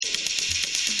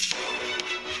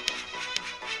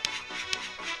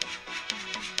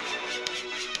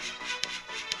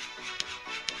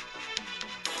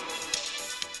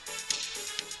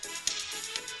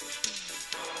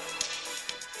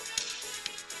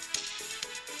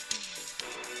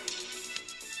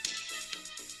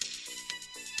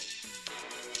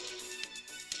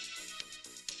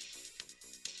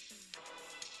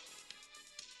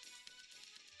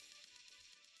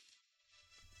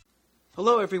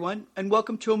Hello, everyone, and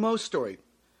welcome to A Mo Story.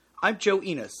 I'm Joe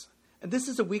Enos, and this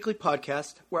is a weekly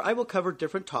podcast where I will cover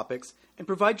different topics and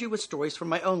provide you with stories from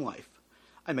my own life.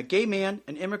 I'm a gay man,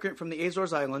 an immigrant from the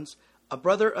Azores Islands, a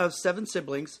brother of 7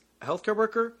 siblings, a healthcare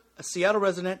worker, a Seattle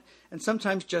resident, and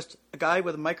sometimes just a guy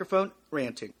with a microphone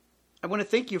ranting. I want to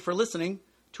thank you for listening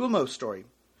to A Mo Story.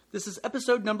 This is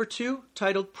episode number 2,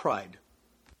 titled Pride.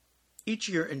 Each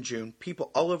year in June, people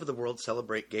all over the world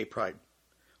celebrate Gay Pride.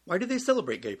 Why do they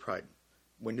celebrate Gay Pride?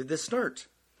 When did this start?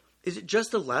 Is it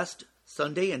just the last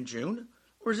Sunday in June?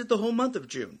 Or is it the whole month of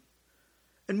June?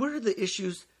 And what are the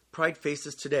issues Pride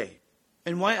faces today?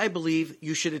 And why I believe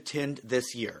you should attend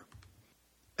this year?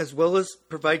 As well as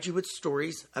provide you with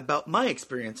stories about my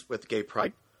experience with Gay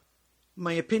Pride,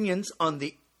 my opinions on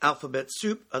the alphabet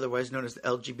soup, otherwise known as the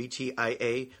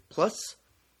LGBTIA+,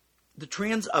 the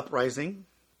trans uprising,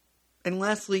 and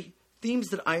lastly, themes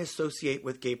that I associate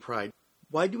with Gay Pride.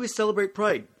 Why do we celebrate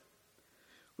Pride?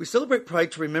 We celebrate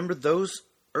Pride to remember those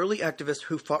early activists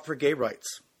who fought for gay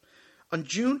rights. On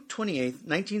June 28,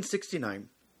 1969,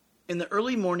 in the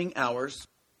early morning hours,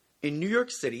 in New York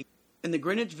City, in the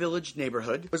Greenwich Village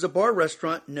neighborhood, was a bar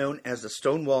restaurant known as the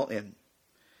Stonewall Inn.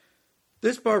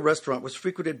 This bar restaurant was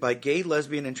frequented by gay,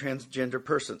 lesbian, and transgender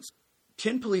persons.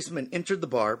 10 policemen entered the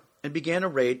bar and began a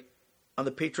raid on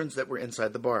the patrons that were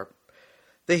inside the bar.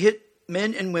 They hit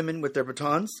men and women with their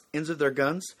batons, ends of their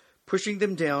guns, pushing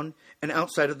them down and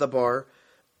outside of the bar,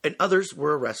 and others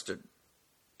were arrested.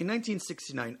 In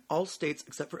 1969, all states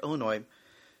except for Illinois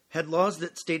had laws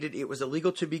that stated it was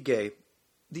illegal to be gay.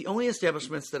 The only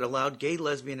establishments that allowed gay,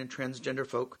 lesbian, and transgender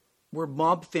folk were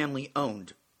mob family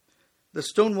owned. The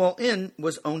Stonewall Inn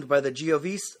was owned by the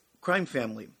Giovese crime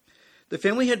family. The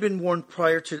family had been warned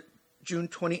prior to June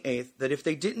 28th that if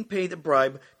they didn't pay the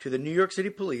bribe to the New York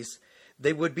City police,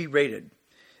 they would be raided.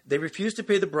 They refused to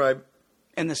pay the bribe,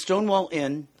 and the Stonewall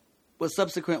Inn was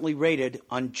subsequently raided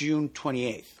on June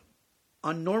 28th.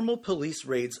 On normal police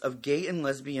raids of gay and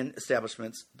lesbian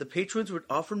establishments, the patrons would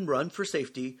often run for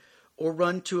safety or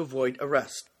run to avoid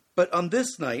arrest. But on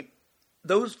this night,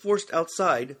 those forced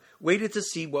outside waited to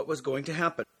see what was going to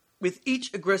happen. With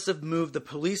each aggressive move the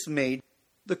police made,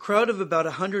 the crowd of about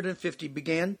 150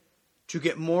 began to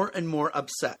get more and more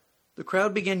upset. The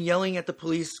crowd began yelling at the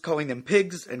police, calling them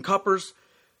pigs and coppers.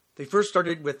 They first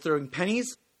started with throwing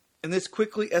pennies, and this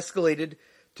quickly escalated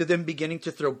to them beginning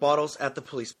to throw bottles at the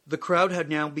police. The crowd had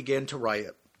now begun to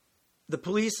riot. The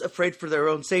police, afraid for their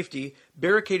own safety,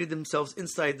 barricaded themselves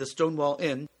inside the Stonewall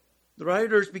Inn. The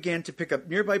rioters began to pick up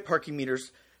nearby parking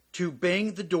meters to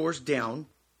bang the doors down,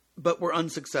 but were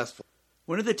unsuccessful.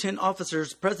 One of the 10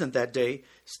 officers present that day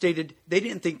stated they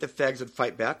didn't think the fags would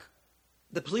fight back.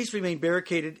 The police remained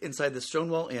barricaded inside the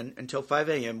Stonewall Inn until 5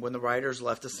 a.m. when the rioters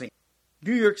left the scene.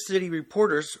 New York City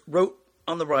reporters wrote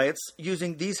on the riots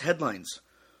using these headlines: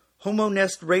 "Homo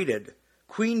nest raided,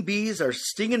 queen bees are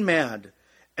stinging mad,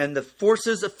 and the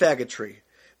forces of faggotry."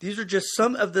 These are just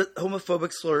some of the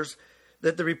homophobic slurs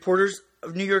that the reporters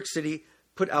of New York City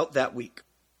put out that week.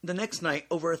 The next night,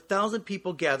 over 1,000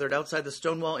 people gathered outside the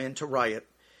Stonewall Inn to riot.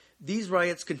 These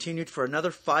riots continued for another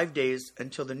 5 days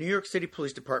until the New York City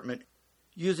Police Department,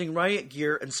 using riot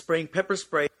gear and spraying pepper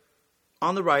spray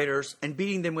on the rioters and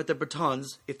beating them with their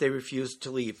batons if they refused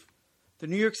to leave. The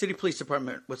New York City Police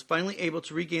Department was finally able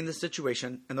to regain the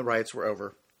situation and the riots were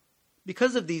over.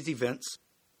 Because of these events,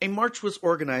 a march was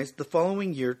organized the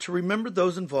following year to remember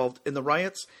those involved in the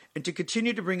riots and to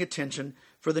continue to bring attention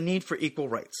for the need for equal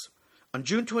rights. On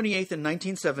June 28th in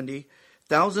 1970,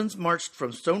 thousands marched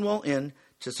from Stonewall Inn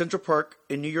to Central Park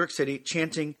in New York City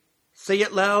chanting, "Say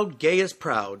it loud, gay is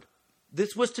proud."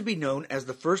 This was to be known as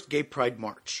the first Gay Pride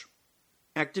March.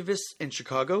 Activists in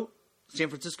Chicago, San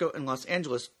Francisco, and Los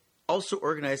Angeles also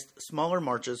organized smaller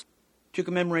marches to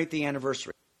commemorate the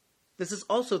anniversary. This is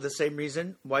also the same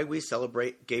reason why we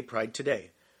celebrate Gay Pride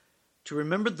today, to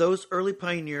remember those early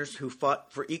pioneers who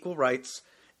fought for equal rights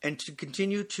and to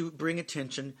continue to bring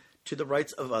attention to the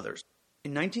rights of others.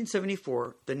 In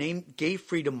 1974, the name Gay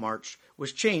Freedom March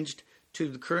was changed to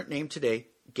the current name today,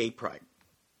 Gay Pride.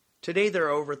 Today, there are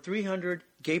over 300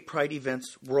 Gay Pride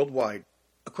events worldwide.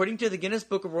 According to the Guinness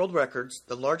Book of World Records,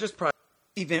 the largest Pride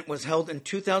event was held in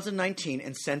 2019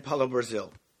 in São Paulo,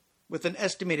 Brazil, with an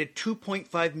estimated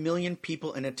 2.5 million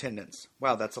people in attendance.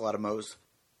 Wow, that's a lot of mo's.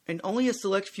 And only a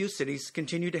select few cities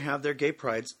continue to have their Gay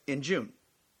Prides in June,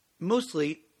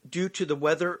 mostly due to the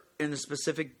weather in a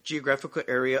specific geographical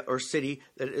area or city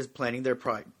that is planning their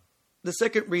Pride. The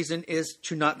second reason is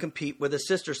to not compete with a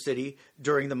sister city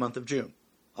during the month of June.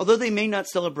 Although they may not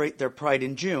celebrate their Pride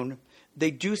in June,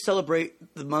 they do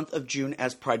celebrate the month of June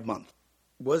as Pride Month.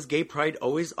 Was Gay Pride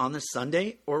always on this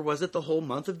Sunday, or was it the whole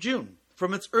month of June?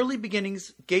 From its early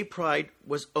beginnings, Gay Pride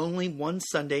was only one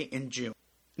Sunday in June.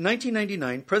 In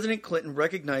 1999, President Clinton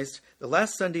recognized the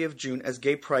last Sunday of June as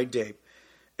Gay Pride Day.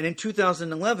 And in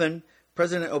 2011,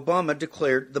 President Obama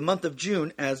declared the month of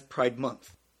June as Pride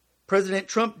Month. President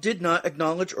Trump did not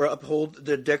acknowledge or uphold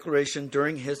the declaration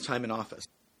during his time in office.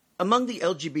 Among the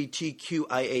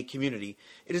LGBTQIA community,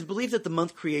 it is believed that the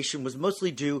month creation was mostly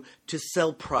due to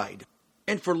sell pride,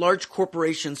 and for large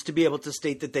corporations to be able to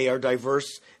state that they are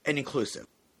diverse and inclusive.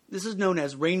 This is known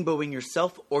as rainbowing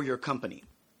yourself or your company.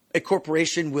 A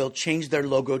corporation will change their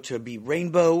logo to be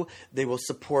rainbow. They will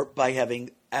support by having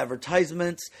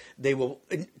advertisements. They will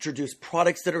introduce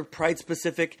products that are pride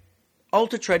specific, all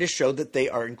to try to show that they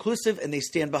are inclusive and they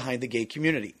stand behind the gay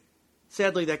community.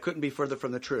 Sadly, that couldn't be further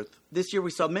from the truth. This year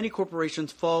we saw many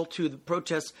corporations fall to the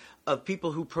protests of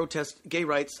people who protest gay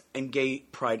rights and gay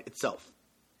pride itself.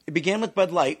 It began with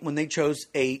Bud Light when they chose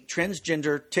a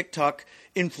transgender TikTok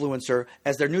influencer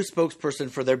as their new spokesperson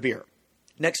for their beer.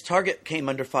 Next, Target came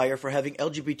under fire for having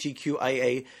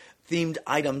LGBTQIA themed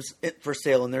items for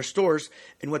sale in their stores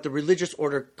in what the religious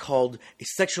order called a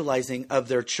sexualizing of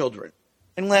their children.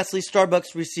 And lastly,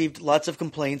 Starbucks received lots of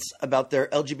complaints about their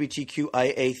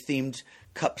LGBTQIA themed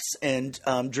cups and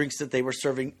drinks that they were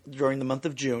serving during the month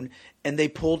of June, and they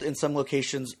pulled in some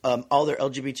locations all their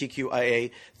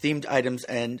LGBTQIA themed items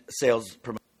and sales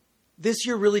promotions. This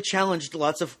year really challenged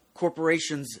lots of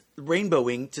corporations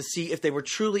rainbowing to see if they were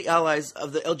truly allies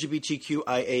of the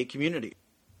LGBTQIA community.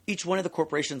 Each one of the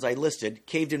corporations I listed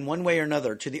caved in one way or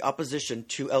another to the opposition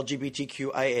to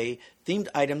LGBTQIA themed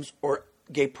items or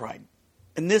gay pride.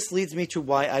 And this leads me to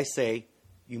why I say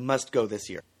you must go this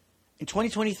year. In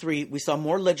 2023, we saw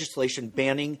more legislation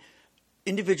banning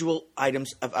individual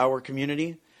items of our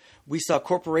community. We saw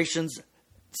corporations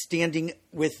standing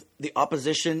with the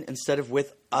opposition instead of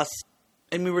with us.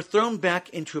 And we were thrown back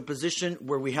into a position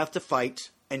where we have to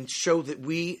fight and show that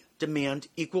we demand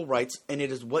equal rights, and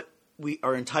it is what we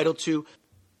are entitled to.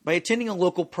 By attending a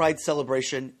local pride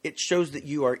celebration, it shows that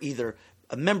you are either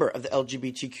a member of the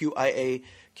LGBTQIA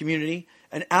community,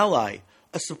 an ally,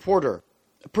 a supporter,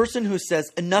 a person who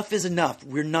says enough is enough.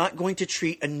 We're not going to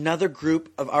treat another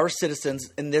group of our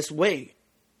citizens in this way,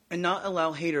 and not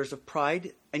allow haters of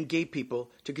pride and gay people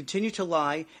to continue to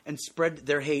lie and spread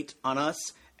their hate on us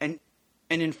and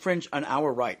infringe on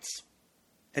our rights.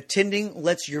 Attending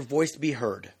lets your voice be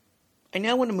heard. I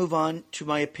now want to move on to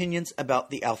my opinions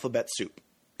about the alphabet soup.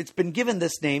 It's been given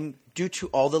this name due to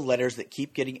all the letters that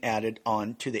keep getting added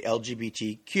on to the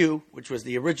LGBTQ, which was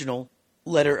the original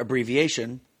letter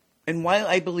abbreviation. And while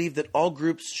I believe that all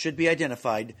groups should be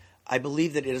identified, I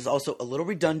believe that it is also a little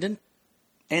redundant,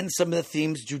 and some of the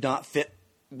themes do not fit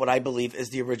what I believe is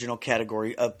the original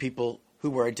category of people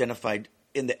who were identified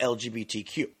in the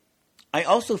LGBTQ. I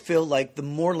also feel like the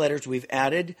more letters we've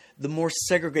added, the more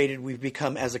segregated we've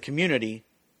become as a community,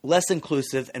 less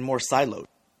inclusive and more siloed,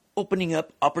 opening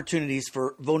up opportunities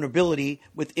for vulnerability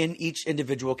within each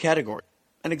individual category.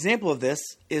 An example of this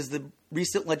is the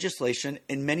recent legislation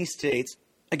in many states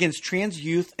against trans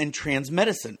youth and trans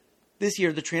medicine. This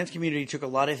year, the trans community took a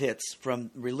lot of hits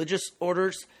from religious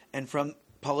orders and from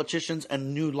politicians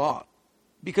and new law.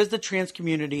 Because the trans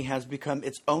community has become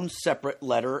its own separate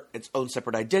letter, its own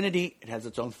separate identity, it has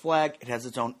its own flag, it has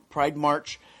its own pride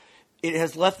march, it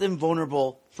has left them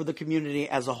vulnerable for the community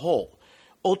as a whole.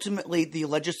 Ultimately, the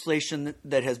legislation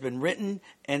that has been written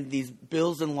and these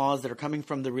bills and laws that are coming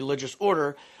from the religious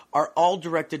order are all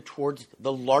directed towards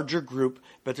the larger group,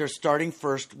 but they're starting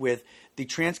first with the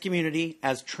trans community,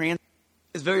 as trans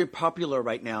is very popular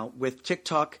right now with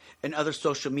TikTok and other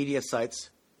social media sites,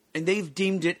 and they've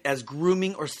deemed it as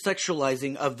grooming or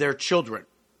sexualizing of their children.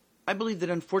 I believe that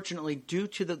unfortunately, due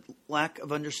to the lack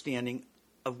of understanding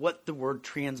of what the word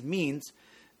trans means,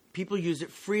 people use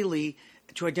it freely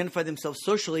to identify themselves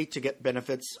socially to get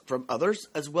benefits from others,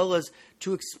 as well as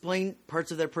to explain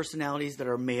parts of their personalities that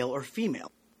are male or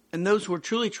female. And those who are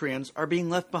truly trans are being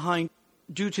left behind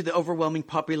due to the overwhelming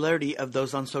popularity of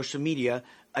those on social media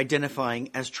identifying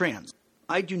as trans.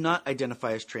 I do not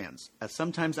identify as trans, as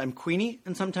sometimes I'm Queenie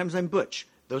and sometimes I'm Butch.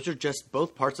 Those are just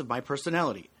both parts of my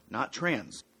personality, not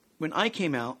trans. When I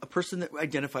came out, a person that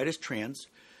identified as trans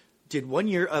did 1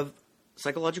 year of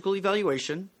psychological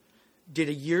evaluation, did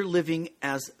a year living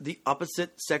as the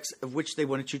opposite sex of which they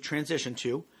wanted to transition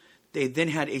to. They then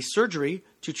had a surgery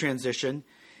to transition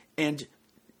and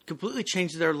completely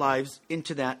changed their lives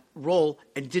into that role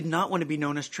and did not want to be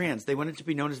known as trans. They wanted to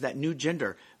be known as that new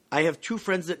gender. I have 2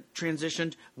 friends that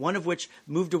transitioned, one of which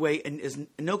moved away and is in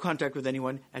no contact with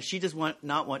anyone, as she does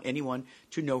not want anyone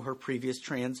to know her previous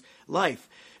trans life.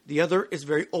 The other is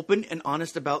very open and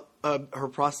honest about her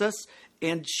process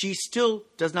And she still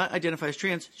does not identify as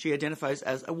trans. She identifies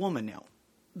as a woman now.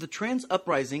 The trans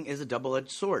uprising is a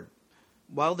double-edged sword.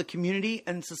 While the community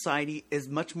and society is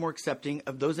much more accepting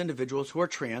of those individuals who are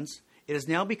trans, it has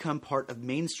now become part of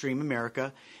mainstream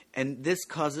America, and this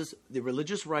causes the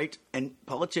religious right and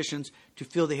politicians to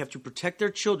feel they have to protect their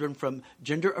children from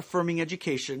gender-affirming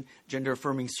education,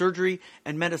 gender-affirming surgery,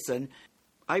 and medicine.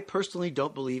 I personally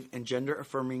don't believe in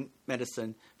gender-affirming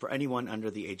medicine for anyone under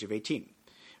the age of 18.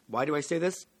 Why do I say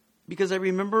this? Because I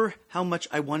remember how much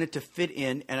I wanted to fit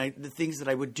in and the things that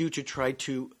I would do to try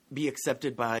to be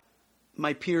accepted by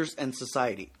my peers and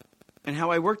society, and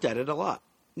how I worked at it a lot.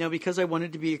 Now, because I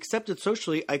wanted to be accepted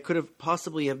socially, I could have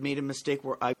possibly have made a mistake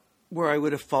where I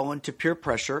would have fallen to peer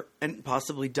pressure and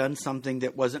possibly done something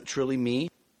that wasn't truly me.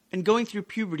 And going through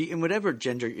puberty in whatever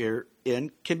gender you're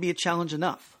in can be a challenge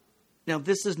enough. Now,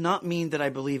 this does not mean that I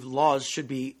believe laws should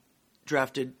be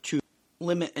drafted to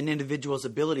limit an individual's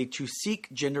ability to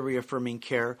seek gender-reaffirming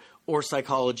care or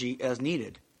psychology as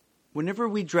needed. Whenever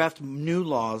we draft new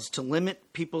laws to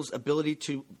limit people's ability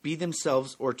to be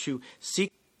themselves or to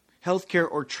seek healthcare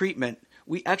or treatment,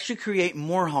 we actually create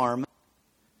more harm.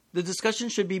 The discussion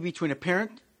should be between a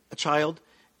parent, a child,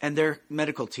 and their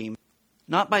medical team,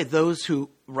 not by those who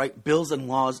write bills and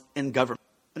laws in government.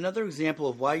 Another example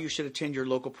of why you should attend your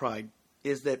local pride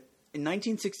is that in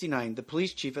 1969, the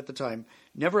police chief at the time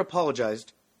never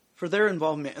apologized for their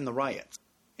involvement in the riots.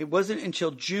 It wasn't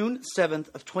until June 7th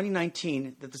of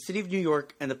 2019 that the city of New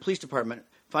York and the police department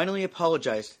finally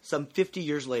apologized some 50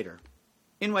 years later.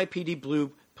 NYPD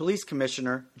Blue Police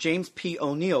Commissioner James P.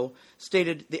 O'Neill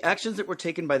stated the actions that were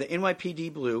taken by the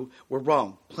NYPD Blue were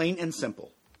wrong, plain and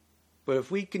simple. But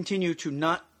if we continue to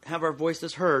not have our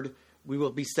voices heard, we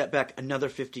will be set back another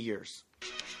 50 years.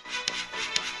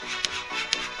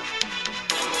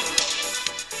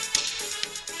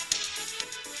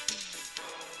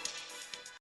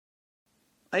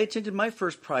 I attended my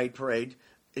first Pride Parade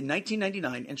in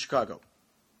 1999 in Chicago.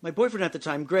 My boyfriend at the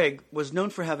time, Greg, was known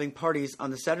for having parties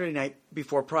on the Saturday night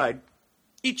before Pride.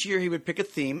 Each year he would pick a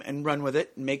theme and run with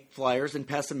it and make flyers and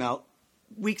pass them out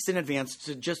weeks in advance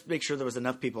to just make sure there was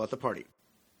enough people at the party.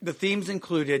 The themes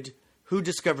included Who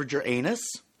Discovered Your Anus?,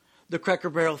 The Cracker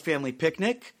Barrel Family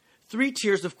Picnic, 3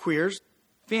 Tiers of Queers,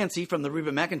 Fancy from the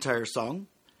Reba McEntire song,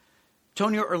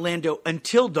 Tonya Orlando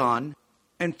Until Dawn,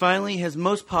 and finally his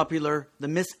most popular, the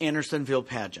Miss Andersonville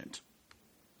pageant.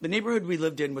 The neighborhood we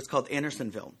lived in was called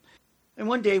Andersonville. And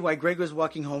one day while Greg was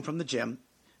walking home from the gym,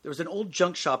 there was an old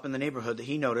junk shop in the neighborhood that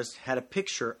he noticed had a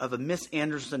picture of a Miss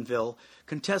Andersonville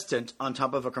contestant on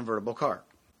top of a convertible car.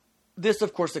 This,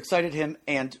 of course, excited him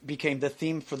and became the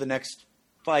theme for the next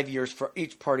 5 years for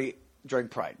each party during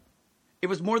Pride. It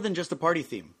was more than just a party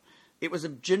theme. It was a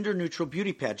gender-neutral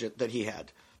beauty pageant that he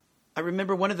had. I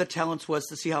remember one of the talents was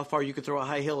to see how far you could throw a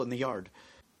high heel in the yard.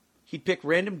 He'd pick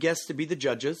random guests to be the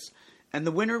judges, and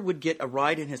the winner would get a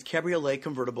ride in his cabriolet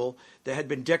convertible that had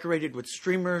been decorated with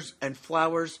streamers and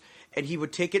flowers, and he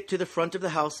would take it to the front of the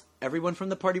house. Everyone from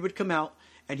the party would come out,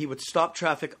 and he would stop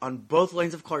traffic on both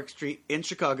lanes of Clark Street in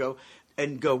Chicago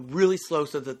and go really slow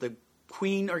so that the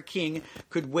queen or king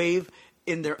could wave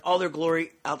in all their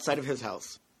glory outside of his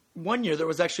house. One year there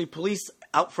was actually police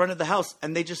out front of the house,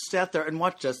 and they just sat there and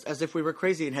watched us as if we were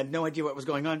crazy and had no idea what was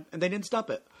going on, and they didn't stop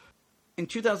it. In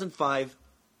 2005,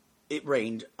 it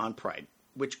rained on Pride,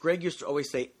 which Greg used to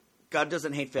always say, God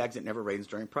doesn't hate fags, it never rains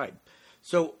during Pride.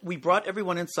 So we brought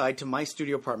everyone inside to my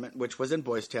studio apartment, which was in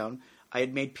Boys Town. I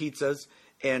had made pizzas,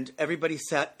 and everybody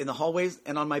sat in the hallways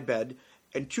and on my bed,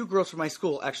 and 2 girls from my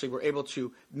school actually were able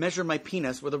to measure my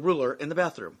penis with a ruler in the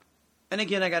bathroom. And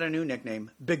again, I got a new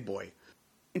nickname, Big Boy.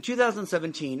 In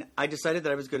 2017, I decided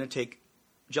that I was going to take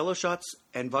Jell-O shots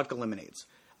and vodka lemonades.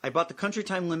 I bought the Country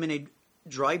Time lemonade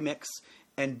dry mix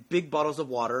and big bottles of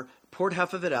water, poured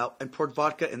half of it out, and poured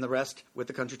vodka in the rest with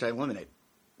the Country Time lemonade.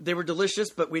 They were delicious,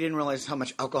 but we didn't realize how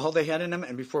much alcohol they had in them,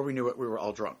 and before we knew it, we were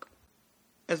all drunk.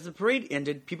 As the parade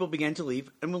ended, people began to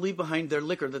leave and would leave behind their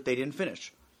liquor that they didn't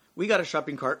finish. We got a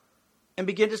shopping cart and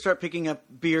began to start picking up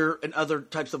beer and other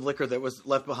types of liquor that was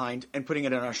left behind and putting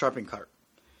it in our shopping cart.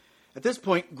 At this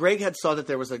point, Greg had saw that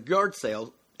there was a yard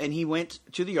sale, and he went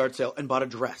to the yard sale and bought a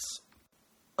dress.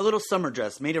 A little summer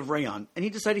dress made of rayon, and he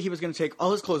decided he was going to take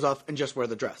all his clothes off and just wear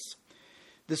the dress.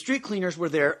 The street cleaners were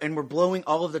there and were blowing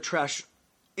all of the trash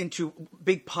into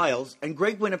big piles, and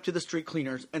Greg went up to the street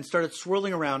cleaners and started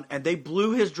swirling around, and they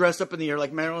blew his dress up in the air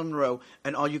like Marilyn Monroe,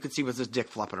 and all you could see was his dick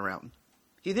flopping around.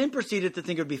 He then proceeded to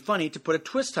think it would be funny to put a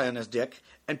twist tie on his dick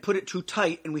and put it too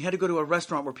tight, and we had to go to a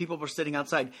restaurant where people were sitting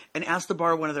outside and ask to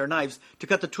borrow one of their knives to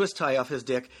cut the twist tie off his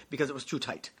dick because it was too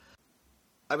tight.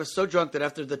 I was so drunk that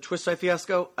after the twist tie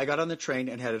fiasco, I got on the train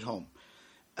and headed home.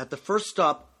 At the first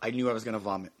stop, I knew I was going to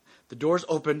vomit. The doors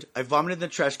opened, I vomited in the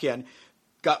trash can,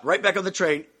 got right back on the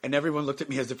train, and everyone looked at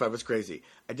me as if I was crazy.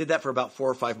 I did that for about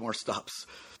 4 or 5 more stops.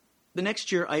 The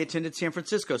next year, I attended San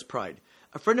Francisco's Pride.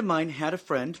 A friend of mine had a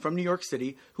friend from New York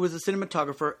City who was a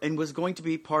cinematographer and was going to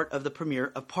be part of the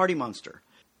premiere of Party Monster.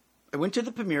 I went to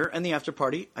the premiere and the after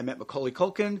party. I met Macaulay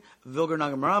Culkin, Vilgar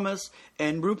Nagamaramas,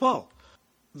 and RuPaul.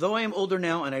 Though I am older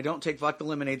now and I don't take vodka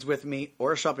lemonades with me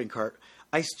or a shopping cart,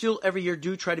 I still every year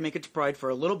do try to make it to Pride for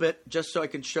a little bit just so I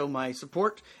can show my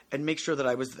support and make sure that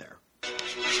I was there.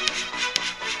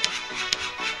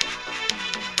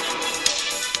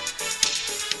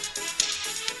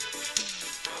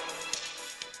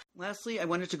 Lastly, I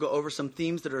wanted to go over some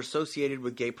themes that are associated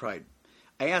with gay pride.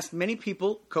 I asked many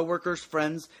people, coworkers,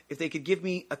 friends, if they could give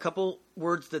me a couple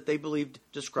words that they believed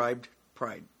described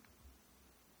pride.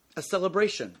 A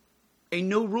celebration, a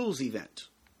no-rules event,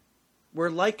 where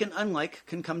like and unlike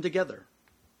can come together.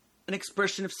 An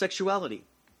expression of sexuality,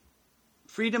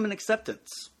 freedom and acceptance,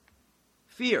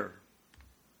 fear,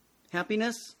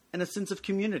 happiness, and a sense of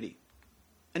community.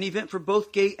 An event for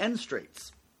both gay and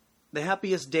straights. The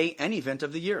happiest day and event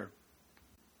of the year.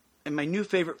 And my new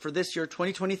favorite for this year,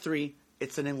 2023,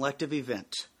 it's an elective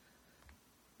event.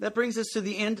 That brings us to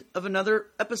the end of another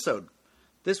episode.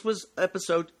 This was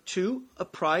episode 2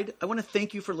 of Pride. I want to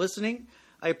thank you for listening.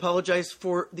 I apologize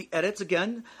for the edits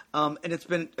again, and it's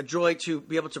been a joy to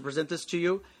be able to present this to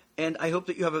you. And I hope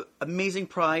that you have an amazing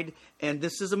Pride, and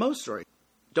this is a Mo story.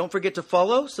 Don't forget to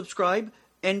follow, subscribe,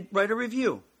 and write a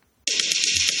review.